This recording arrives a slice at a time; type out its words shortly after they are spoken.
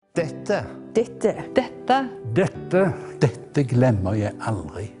Dette. Dette. Dette. Dette. Dette glemmer jeg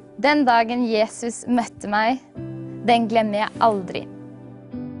aldri. Den dagen Jesus møtte meg, den glemmer jeg aldri.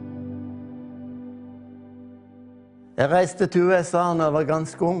 Jeg reiste til USA da jeg var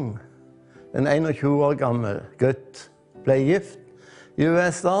ganske ung. En 21 år gammel gutt ble gift i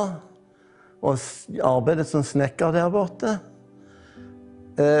USA og arbeidet som snekker der borte.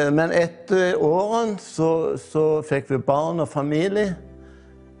 Men etter årene så fikk vi barn og familie.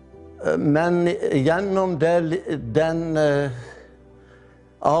 Men gjennom den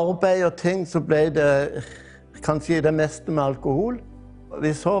arbeid og ting så ble det kanskje det meste med alkohol. Vi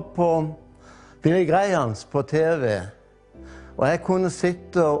så på Billy Graham på TV, og jeg kunne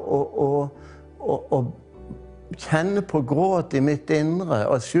sitte og kjenne på gråt i mitt indre,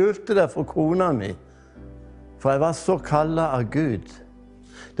 og skjulte det for kona mi, for jeg var så kallet av Gud.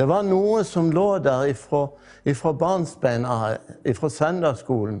 Det var noe som lå der ifra barnsbeina, ifra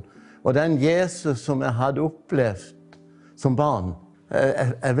søndagsskolen, og den Jesus som jeg hadde opplevd som barn.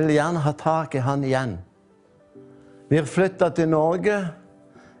 Jeg ville gjerne ha tak i han igjen. Vi flyttet til Norge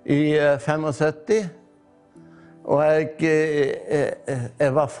i 75, og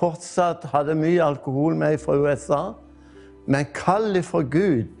jeg var fortsatt, hadde mye alkohol med fra USA, men kallet fra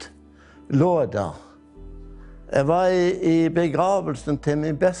Gud lå der. Jeg var i begravelsen til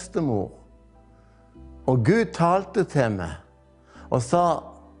min bestemor, og Gud talte til meg og sa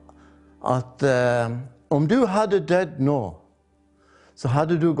at om du hadde dødd nå, så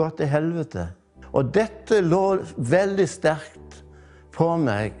hadde du gått til helvete. Og dette lå veldig sterkt på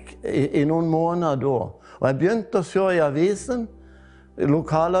meg i noen måneder da. Og jeg begynte å se i avisen,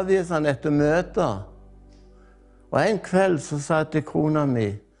 lokalavisen etter møter. Og en kveld så sa jeg til kona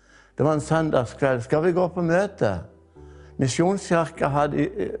mi, det var en søndagskveld, skal vi gå på møte? Misjonskirka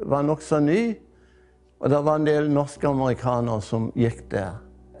var nok så ny, og det var en del norske amerikanere som gikk der.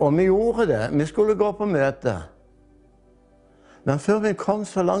 Og vi gjorde det, vi skulle gå på møte. Men før vi kom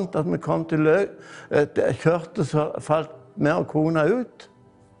så langt at vi kom til kjørte, så falt meg og kona ut.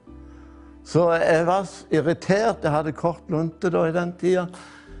 Så jeg var irritert, jeg hadde kort lunte da i den tida,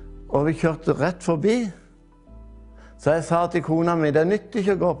 og vi kjørte rett forbi. Så jeg sa til kona mi, det nytter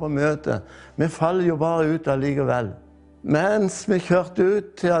ikke å gå på møte, vi faller jo bare ut allikevel. Mens vi kjørte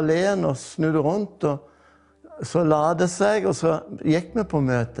ut til alene og snudde rundt, og så la det seg, og så gikk vi på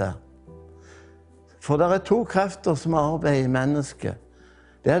møte. For det er to krefter som arbeider i mennesket.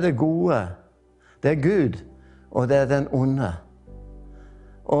 Det er det gode, det er Gud, og det er den onde.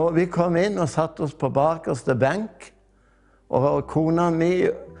 Og vi kom inn og satte oss på bakerste benk, og kona mi,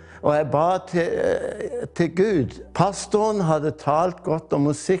 og jeg ba til Gud. Pastoren hadde talt godt, og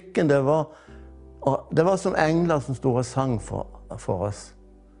musikken, det var som engler som stod og sang for oss.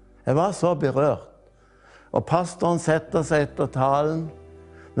 Jeg var så berørt. Og pastoren setter seg etter talen,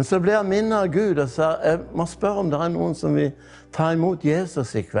 men så ble jeg minnet av Gud og sa, jeg må spørre om det er noen som vil ta imot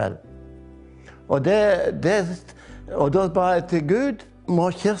Jesus i kveld. Og da ba jeg til Gud, må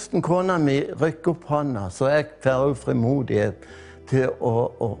Kirsten, kona mi, rykke opp hånda, så jeg får frimodighet til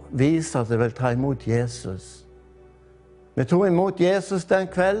å vise at jeg vil ta imot Jesus. Vi tog imot Jesus den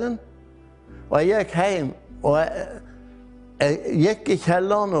kvelden, og jeg gikk hjem, og jeg gikk i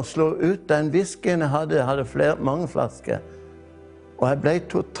kjelleren og slo ut den whiskyen jeg hadde mange flasker. Og jeg ble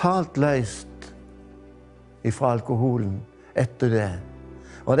totalt løst ifra alkoholen etter det.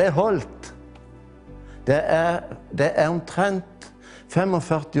 Og det holdt. Det er omtrent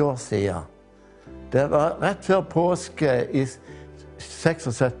 45 år siden. Det var rett før påske i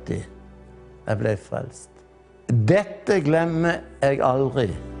 76 jeg ble frelst. Dette glemmer jeg aldri.